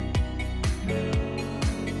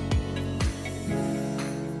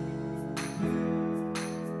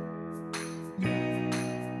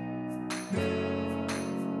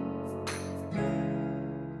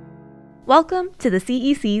Welcome to the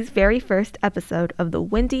CEC's very first episode of the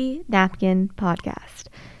Windy Napkin Podcast.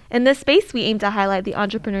 In this space, we aim to highlight the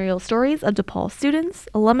entrepreneurial stories of DePaul students,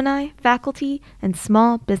 alumni, faculty, and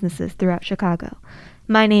small businesses throughout Chicago.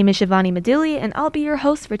 My name is Shivani Madili, and I'll be your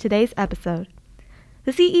host for today's episode.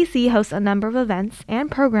 The CEC hosts a number of events and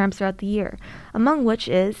programs throughout the year, among which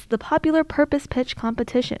is the popular Purpose Pitch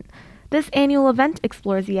Competition. This annual event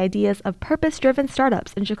explores the ideas of purpose-driven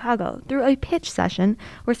startups in Chicago through a pitch session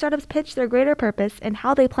where startups pitch their greater purpose and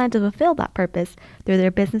how they plan to fulfill that purpose through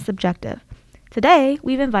their business objective. Today,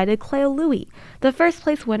 we've invited Claoe, the first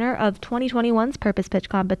place winner of 2021's Purpose Pitch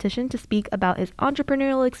Competition, to speak about his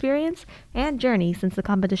entrepreneurial experience and journey since the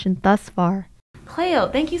competition thus far.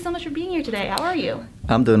 Claoe, thank you so much for being here today. How are you?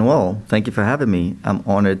 I'm doing well. Thank you for having me. I'm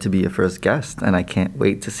honored to be your first guest, and I can't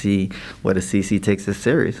wait to see where the CC takes this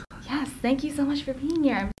series. Yes, thank you so much for being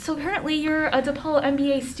here. So currently you're a DePaul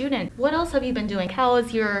MBA student. What else have you been doing? How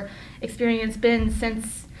has your experience been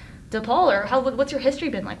since DePaul, or what's your history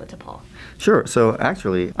been like with DePaul? Sure. So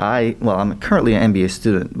actually, I'm currently an MBA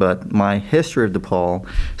student, but my history of DePaul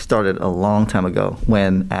started a long time ago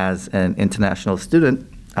when, as an international student,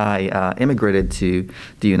 I immigrated to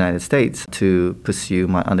the United States to pursue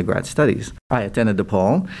my undergrad studies. I attended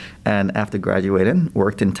DePaul, and after graduating,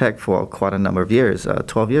 worked in tech for quite a number of years,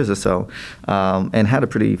 12 years or so, and had a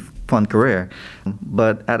pretty fun career.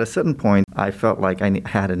 But at a certain point, I felt like I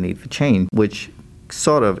had a need for change, which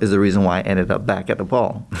sort of is the reason why I ended up back at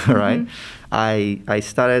DePaul, right? Mm-hmm. I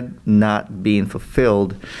started not being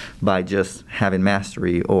fulfilled by just having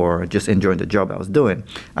mastery or just enjoying the job I was doing.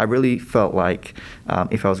 I really felt like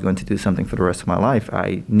if I was going to do something for the rest of my life,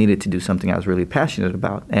 I needed to do something I was really passionate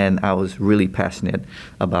about. And I was really passionate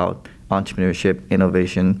about entrepreneurship,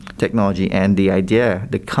 innovation, technology, and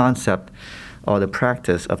the concept or the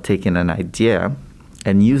practice of taking an idea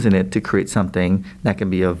and using it to create something that can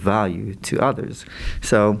be of value to others.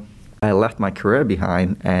 So I left my career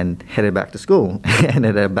behind and headed back to school and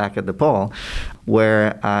ended back at DePaul,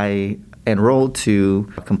 where I enrolled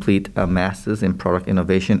to complete a master's in product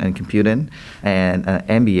innovation and computing and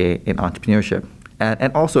an MBA in entrepreneurship.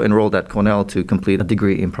 And also enrolled at Cornell to complete a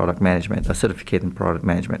degree in product management, a certificate in product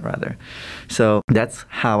management, rather. So that's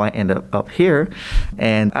how I ended up here.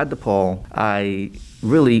 And at DePaul, I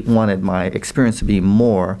really wanted my experience to be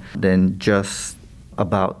more than just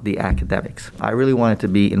about the academics. I really wanted to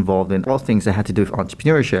be involved in all things that had to do with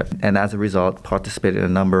entrepreneurship, and as a result, participated in a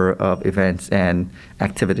number of events and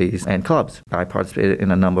activities and clubs. I participated in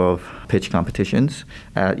a number of pitch competitions.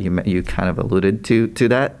 You kind of alluded to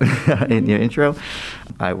that in your intro.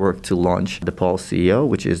 I worked to launch DePaul CEO,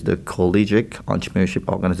 which is the collegiate entrepreneurship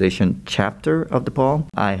organization chapter of DePaul.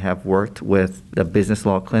 I have worked with the Business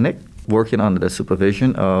Law Clinic, working under the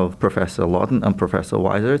supervision of Professor Lawton and Professor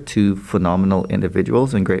Weiser, two phenomenal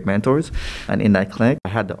individuals and great mentors. And in that clinic, I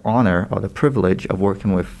had the honor or the privilege of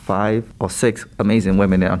working with 5 or 6 amazing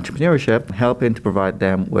women in entrepreneurship, helping to provide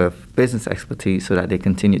them with business expertise so that they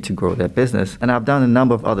continue to grow their business. And I've done a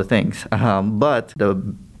number of other things. But the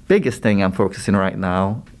biggest thing I'm focusing right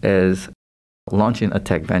now is launching a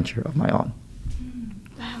tech venture of my own.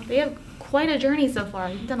 Wow, they have quite a journey so far.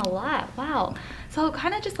 You've done a lot. Wow. So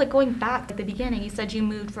kind of just like going back at the beginning, you said you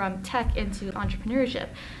moved from tech into entrepreneurship.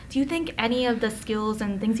 Do you think any of the skills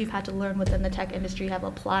and things you've had to learn within the tech industry have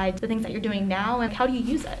applied to the things that you're doing now, and how do you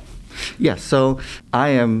use it? Yes, so I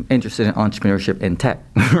am interested in entrepreneurship in tech,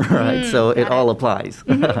 right? So it all applies.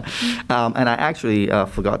 Mm-hmm. And I actually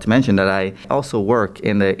forgot to mention that I also work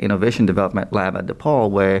in the Innovation Development Lab at DePaul,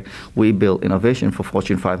 where we build innovation for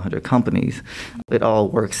Fortune 500 companies. It all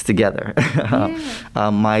works together.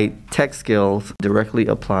 My tech skills directly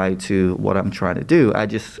apply to what I'm trying to do.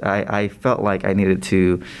 I felt like I needed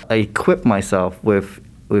to equip myself with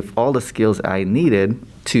all the skills I needed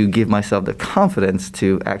to give myself the confidence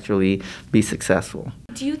to actually be successful.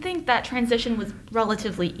 Do you think that transition was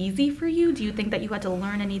relatively easy for you? Do you think that you had to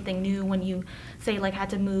learn anything new when you, say, like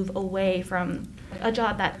had to move away from a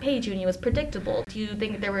job that paid you and it was predictable? Do you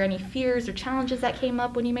think there were any fears or challenges that came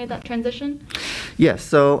up when you made that transition? Yes,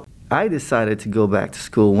 so I decided to go back to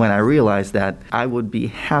school when I realized that I would be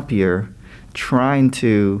happier trying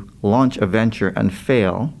to launch a venture and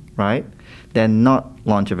fail, right, than not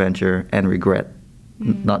launch a venture and regret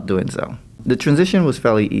not doing so. The transition was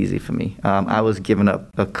fairly easy for me. I was giving up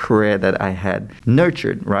a career that I had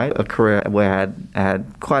nurtured, right? A career where I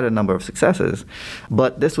had quite a number of successes,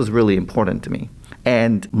 but this was really important to me.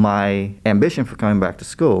 And my ambition for coming back to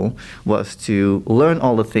school was to learn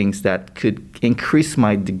all the things that could increase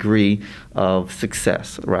my degree of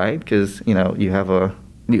success, right? Because, you have a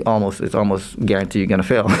it's almost guaranteed you're going to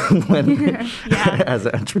fail as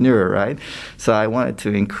an entrepreneur, right? So I wanted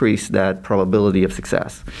to increase that probability of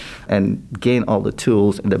success and gain all the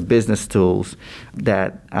tools and the business tools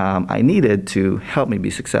that I needed to help me be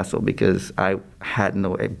successful, because I had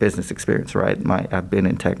no business experience, right? I've been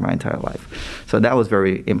in tech my entire life. So that was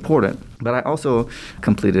very important. But I also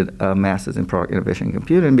completed a master's in product innovation and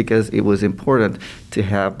computing, because it was important to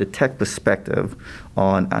have the tech perspective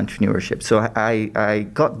on entrepreneurship. So I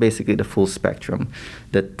got basically the full spectrum,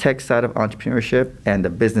 the tech side of entrepreneurship and the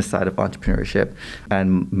business side of entrepreneurship,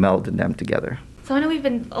 and melded them together. So I know we've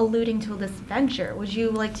been alluding to this venture. Would you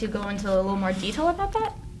like to go into a little more detail about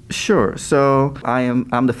that? Sure. So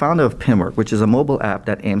I'm the founder of Pinwrk, which is a mobile app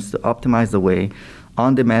that aims to optimize the way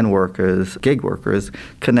on-demand workers, gig workers,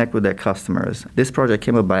 connect with their customers. This project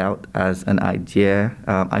came about as an idea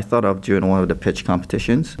I thought of during one of the pitch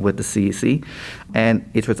competitions with the CEC, and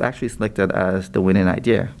it was actually selected as the winning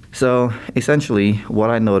idea. So essentially, what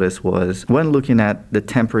I noticed was, when looking at the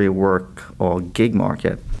temporary work or gig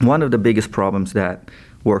market, one of the biggest problems that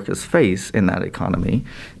workers face in that economy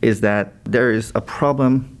is that there is a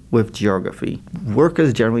problem with geography.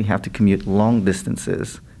 Workers generally have to commute long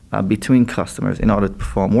distances between customers in order to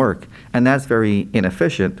perform work, and that's very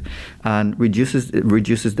inefficient and reduces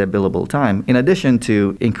their billable time, in addition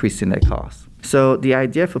to increasing their costs. So the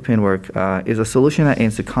idea for Pinwrk is a solution that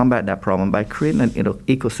aims to combat that problem by creating an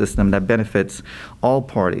ecosystem that benefits all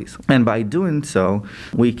parties. And by doing so,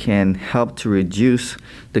 we can help to reduce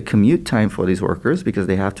the commute time for these workers, because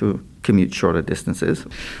they have to commute shorter distances,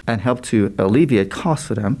 and help to alleviate costs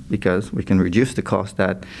for them, because we can reduce the cost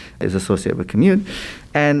that is associated with commute.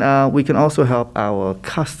 And we can also help our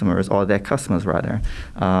customers, or their customers rather,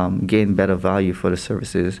 gain better value for the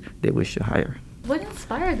services they wish to hire. What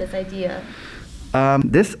inspired this idea?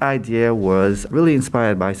 This idea was really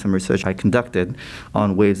inspired by some research I conducted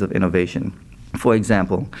on waves of innovation. For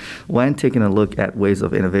example, when taking a look at waves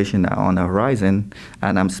of innovation now on the horizon,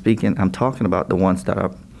 and I'm talking about the ones that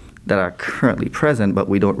are currently present, but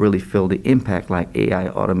we don't really feel the impact, like AI,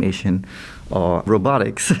 automation, or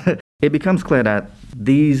robotics, it becomes clear that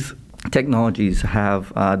these technologies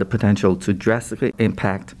have the potential to drastically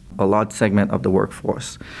impact a large segment of the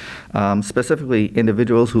workforce. Specifically,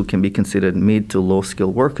 individuals who can be considered mid to low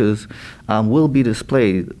skilled workers will be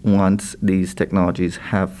displaced once these technologies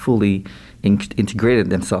have fully integrated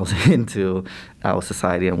themselves into our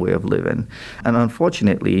society and way of living. And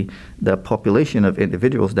unfortunately, the population of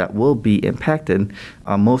individuals that will be impacted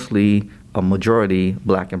are mostly a majority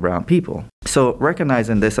Black and brown people. So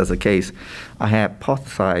recognizing this as a case, I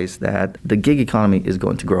hypothesized that the gig economy is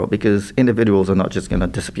going to grow, because individuals are not just going to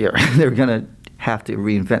disappear. They're going to have to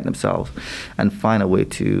reinvent themselves and find a way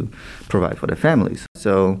to provide for their families.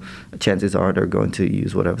 So chances are they're going to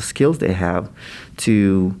use whatever skills they have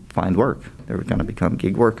to find work. They're going to become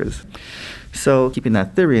gig workers. So keeping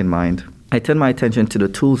that theory in mind, I turn my attention to the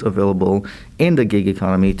tools available in the gig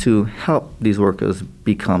economy to help these workers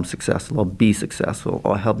become successful or be successful,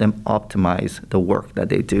 or help them optimize the work that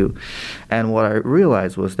they do. And what I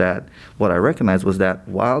recognized was that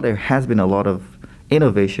while there has been a lot of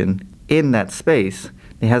innovation in that space,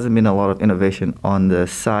 there hasn't been a lot of innovation on the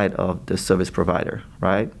side of the service provider,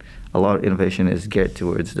 right? A lot of innovation is geared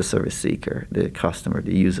towards the service seeker, the customer,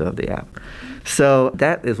 the user of the app. So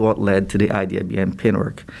that is what led to the idea behind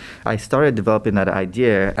Pinwrk. I started developing that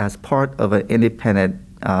idea as part of an independent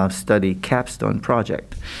study capstone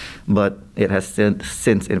project, but it has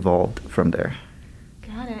since evolved from there.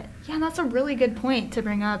 Got it. Yeah, that's a really good point to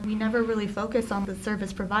bring up. We never really focus on the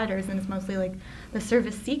service providers, and it's mostly like the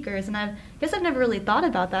service seekers. And I guess I've never really thought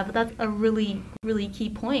about that, but that's a really, really key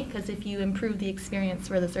point, because if you improve the experience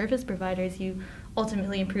for the service providers, you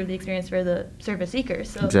ultimately improve the experience for the service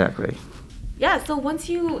seekers. So, exactly. Yeah, so once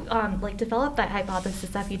you developed that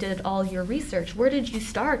hypothesis after you did all your research, where did you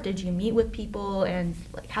start? Did you meet with people, and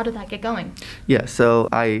how did that get going? Yeah, so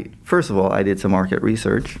first of all, I did some market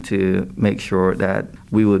research to make sure that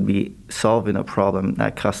we would be solving a problem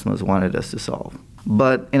that customers wanted us to solve.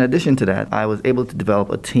 But in addition to that, I was able to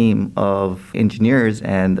develop a team of engineers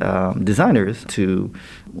and designers to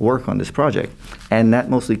work on this project. And that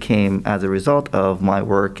mostly came as a result of my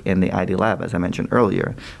work in the ID Lab, as I mentioned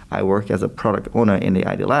earlier. I work as a product owner in the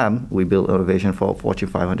ID Lab. We build innovation for Fortune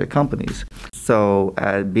 500 companies. So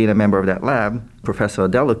being a member of that lab, Professor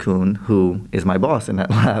Delacune, who is my boss in that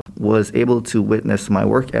lab, was able to witness my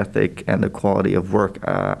work ethic and the quality of work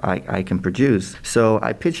I can produce. So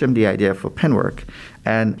I pitched him the idea for Pinwrk,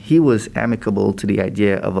 And he was amicable to the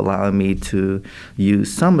idea of allowing me to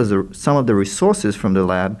use some of the resources from the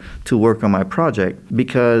lab to work on my project,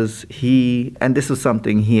 because and this was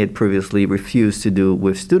something he had previously refused to do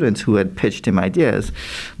with students who had pitched him ideas,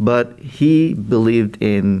 but he believed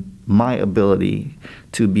in my ability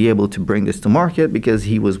to be able to bring this to market because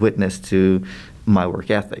he was witness to my work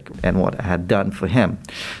ethic and what I had done for him.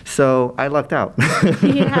 So I lucked out,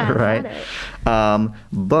 Yeah, right?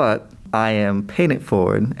 But I am paying it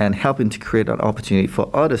forward and helping to create an opportunity for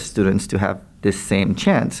other students to have this same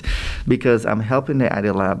chance, because I'm helping the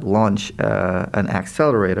Idea Lab launch an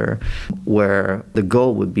accelerator where the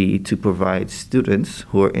goal would be to provide students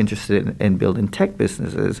who are interested in building tech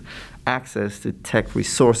businesses access to tech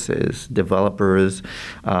resources, developers,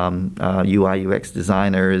 UI UX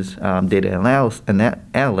designers, data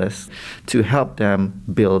analysts to help them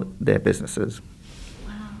build their businesses.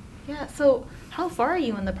 Wow. Yeah. So how far are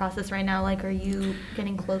you in the process right now? Like, are you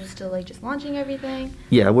getting close to like just launching everything?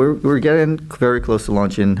 Yeah, we're getting very close to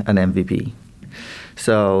launching an MVP.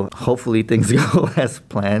 So hopefully things go as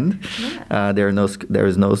planned. Yeah. There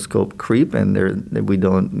is no scope creep, and we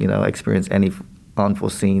don't experience any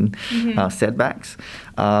unforeseen setbacks.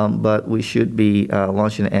 But we should be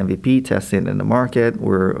launching an MVP, testing in the market.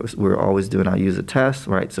 We're always doing our user tests,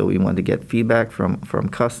 right? So we want to get feedback from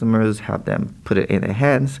customers, have them put it in their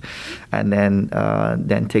hands, and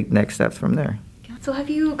then take next steps from there. So have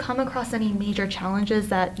you come across any major challenges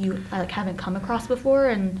that you haven't come across before,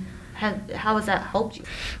 and how has that helped you?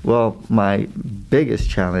 Well, my biggest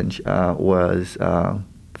challenge was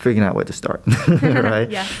figuring out where to start, right?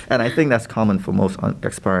 Yeah. And I think that's common for most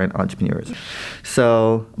aspiring entrepreneurs.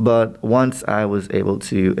 So, but once I was able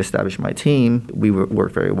to establish my team, we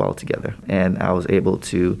worked very well together, and I was able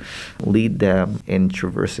to lead them in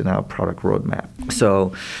traversing our product roadmap.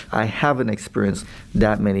 So I haven't experienced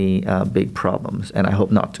that many big problems, and I hope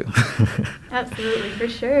not to. Absolutely, for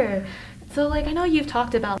sure. So, like, I know you've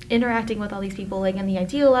talked about interacting with all these people, like, in the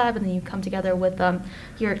Idea Lab, and then you come together with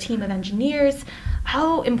your team of engineers.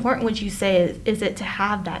 How important would you say is it to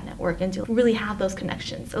have that network and to really have those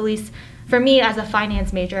connections? At least for me, as a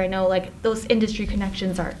finance major, I know, like, those industry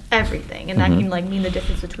connections are everything, and that can, like, mean the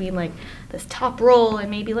difference between, like, this top role and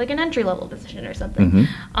maybe, like, an entry-level position or something.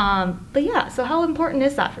 But, yeah, so how important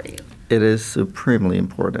is that for you? It is supremely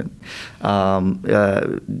important.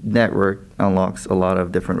 Network unlocks a lot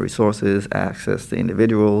of different resources, access to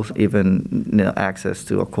individuals, even access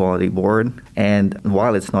to a quality board. And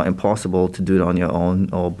while it's not impossible to do it on your own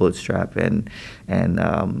or bootstrap and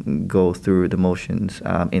go through the motions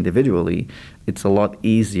individually, it's a lot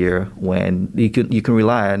easier when you can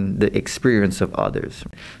rely on the experience of others,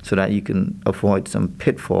 so that you can avoid some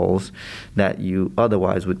pitfalls that you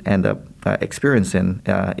otherwise would end up experiencing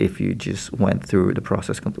if you just went through the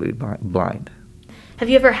process completely blind. Have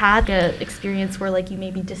you ever had an experience where, like, you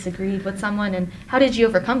maybe disagreed with someone, and how did you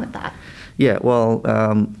overcome with that? Yeah, well,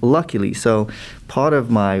 luckily, so part of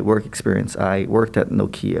my work experience, I worked at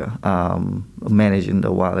Nokia, managing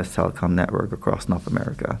the wireless telecom network across North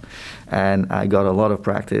America. And I got a lot of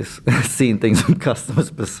practice seeing things from customers'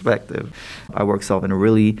 perspective. I work solving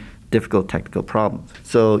really difficult technical problems.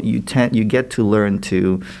 So you get to learn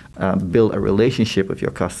to build a relationship with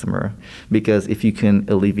your customer, because if you can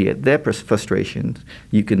alleviate their frustrations,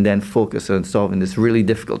 you can then focus on solving this really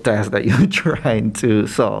difficult task that you're trying to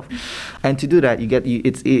solve. And to do that,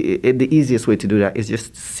 the easiest way to do that is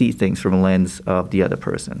just see things from a lens of the other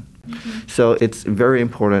person. So it's very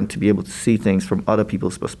important to be able to see things from other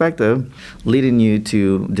people's perspective, leading you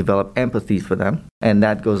to develop empathy for them. And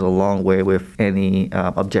that goes a long way with any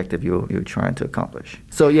objective you're trying to accomplish.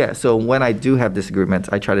 So when I do have disagreements,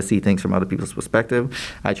 I try to see things from other people's perspective.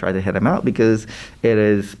 I try to head them out, because it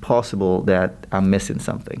is possible that I'm missing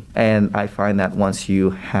something. And I find that once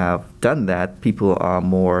you have done that, people are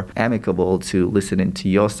more amicable to listening to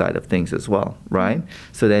your side of things as well, right?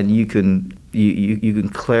 So then you can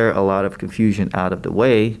clear a lot of confusion out of the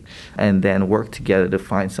way, and then work together to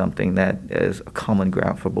find something that is a common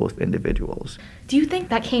ground for both individuals. Do you think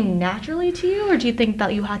that came naturally to you, or do you think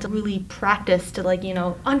that you had to really practice to, like,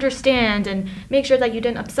 understand and make sure that you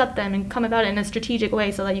didn't upset them and come about it in a strategic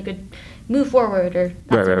way so that you could move forward, or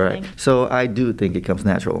that sort of thing? So I do think it comes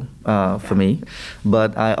natural for me,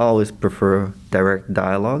 but I always prefer direct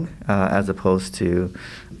dialogue as opposed to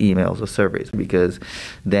emails or surveys, because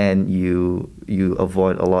then you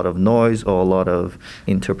avoid a lot of noise or a lot of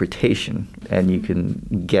interpretation, and you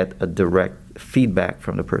can get a direct feedback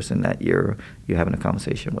from the person that you're having a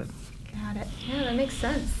conversation with. Got it. Yeah, that makes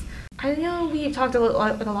sense. I know we've talked a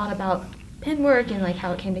lot about Pinwrk and, like,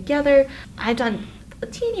 how it came together. I've done a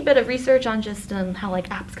teeny bit of research on just how like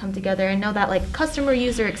apps come together, and know that like customer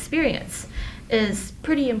user experience is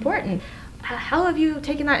pretty important. How have you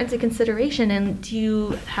taken that into consideration, and do you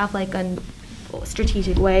have like a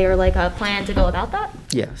strategic way or like a plan to go about that?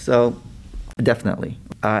 Yeah, so definitely.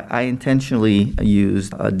 I intentionally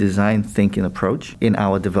used a design thinking approach in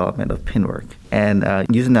our development of Pinwrk. And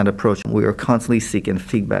using that approach, we are constantly seeking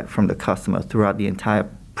feedback from the customer throughout the entire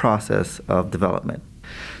process of development.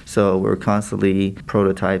 So we're constantly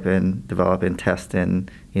prototyping, developing, testing,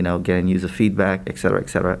 getting user feedback, et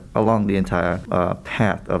cetera, along the entire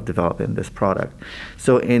path of developing this product.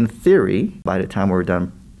 So in theory, by the time we're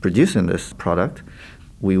done producing this product,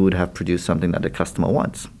 we would have produced something that the customer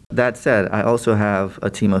wants. That said, I also have a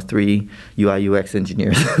team of 3 UI UX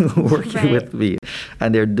engineers working with me,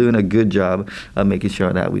 and they're doing a good job of making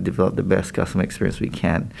sure that we develop the best customer experience we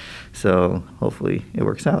can. So hopefully it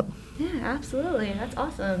works out. Yeah, absolutely. That's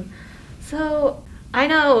awesome. So I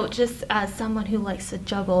know, just as someone who likes to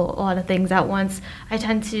juggle a lot of things at once, I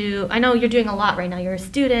know you're doing a lot right now. You're a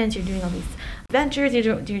student, you're doing all these ventures,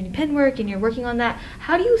 you're doing Pinwrk, and you're working on that.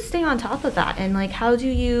 How do you stay on top of that? And like, how do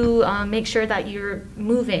you make sure that you're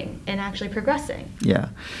moving and actually progressing? Yeah.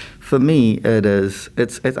 For me,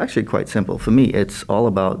 it's actually quite simple. For me, it's all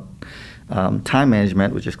about time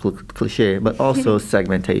management, which is cliche, but also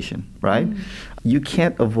segmentation, right? You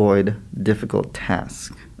can't avoid difficult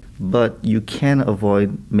tasks, but you can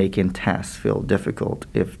avoid making tasks feel difficult,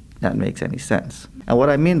 if that makes any sense. And what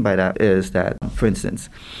I mean by that is that, for instance,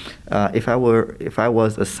 if I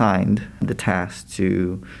was assigned the task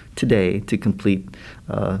today to complete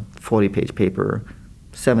a 40-page paper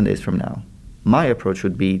 7 days from now, my approach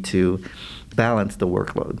would be to balance the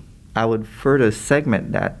workload. I would further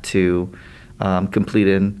segment that to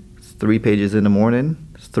completing 3 pages in the morning,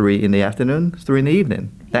 3 in the afternoon, 3 in the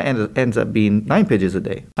evening. That ends up being 9 pages a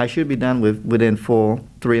day. I should be done within 4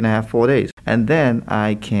 days. And then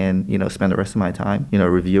I can, spend the rest of my time,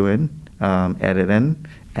 reviewing, editing,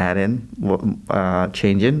 adding,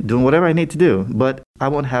 changing, doing whatever I need to do. But I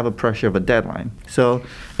won't have a pressure of a deadline. So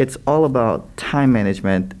it's all about time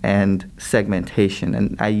management and segmentation.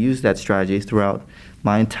 And I use that strategy throughout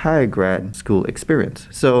my entire grad school experience.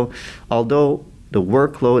 So although the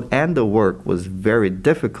workload and the work was very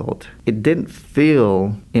difficult, it didn't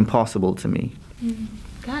feel impossible to me.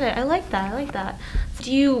 Got it. I like that. So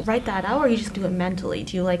do you write that out, or you just do it mentally?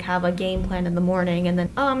 Do you like have a game plan in the morning and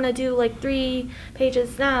then, I'm going to do like 3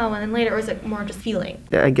 pages now and then later, or is it more just feeling?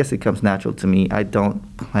 I guess it comes natural to me. I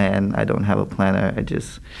don't plan. I don't have a planner. I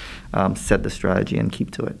just set the strategy and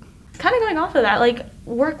keep to it. Kind of going off of that, like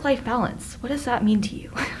work-life balance, what does that mean to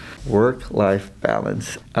you? Work-life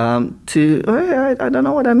balance. I don't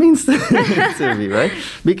know what that means to me, right?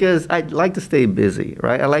 Because I like to stay busy,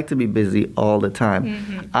 right? I like to be busy all the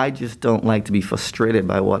time. I just don't like to be frustrated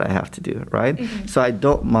by what I have to do, right? So I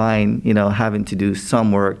don't mind, having to do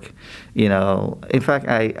some work. In fact,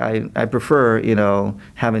 I prefer,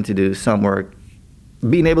 having to do some work,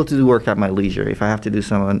 being able to do work at my leisure. If I have to do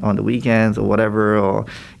some on the weekends or whatever, or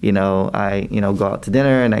I go out to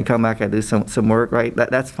dinner and I come back, I do some work, right?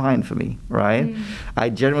 That's fine for me, right? I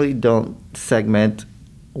generally don't segment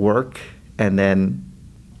work and then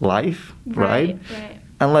life, right?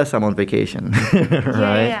 Unless I'm on vacation,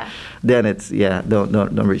 right? Yeah. Then it's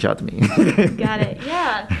don't reach out to me. Got it.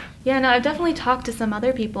 Yeah, no, I've definitely talked to some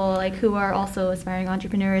other people like who are also aspiring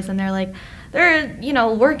entrepreneurs, and they're like,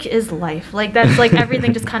 work is life. Like that's like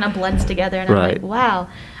everything just kind of blends together, and I'm like, wow.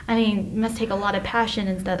 I mean, it must take a lot of passion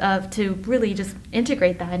instead of to really just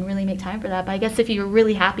integrate that and really make time for that. But I guess if you're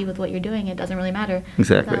really happy with what you're doing, it doesn't really matter.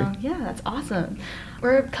 Exactly. So, yeah, that's awesome.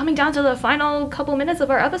 We're coming down to the final couple minutes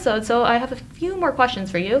of our episode, so I have a few more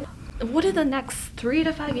questions for you. What do the next 3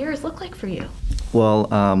 to 5 years look like for you? Well,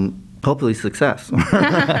 hopefully success.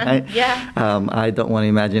 Right? Yeah. I don't want to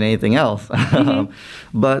imagine anything else.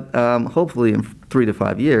 But hopefully in 3 to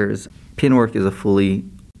 5 years, Pinwrk is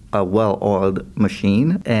a well-oiled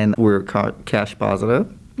machine, and we're cash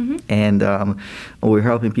positive. And we're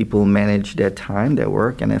helping people manage their time, their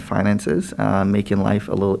work, and their finances, making life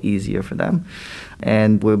a little easier for them.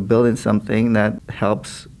 And we're building something that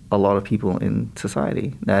helps a lot of people in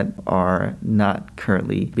society that are not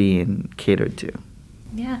currently being catered to.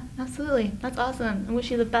 Yeah, absolutely. That's awesome. I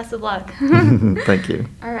wish you the best of luck. Thank you.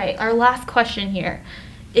 All right, our last question here.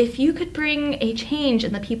 If you could bring a change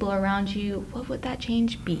in the people around you, what would that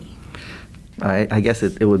change be? I guess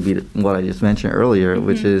it would be what I just mentioned earlier,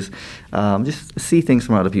 which is just see things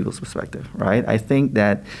from other people's perspective, right? I think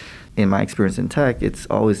that in my experience in tech, it's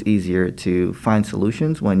always easier to find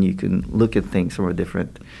solutions when you can look at things from a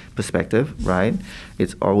different perspective, right?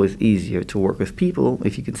 It's always easier to work with people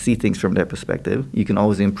if you can see things from their perspective. You can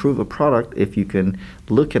always improve a product if you can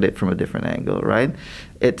look at it from a different angle, right?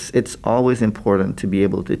 It's always important to be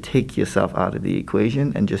able to take yourself out of the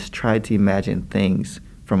equation and just try to imagine things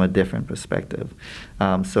from a different perspective.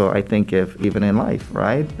 So I think if even in life,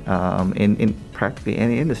 right, in practically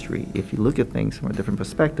any industry, if you look at things from a different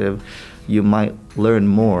perspective, you might learn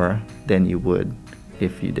more than you would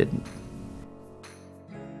if you didn't.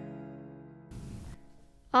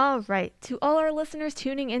 All right, to all our listeners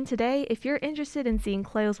tuning in today, if you're interested in seeing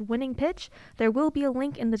Claoe's winning pitch, there will be a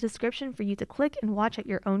link in the description for you to click and watch at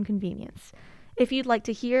your own convenience. If you'd like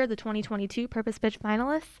to hear the 2022 Purpose Pitch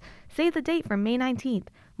finalists, save the date for May 19th.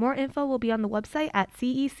 More info will be on the website at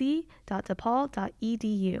cec.depal.edu.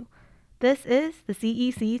 This is the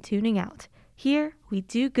CEC Tuning Out. Here, we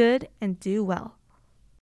do good and do well.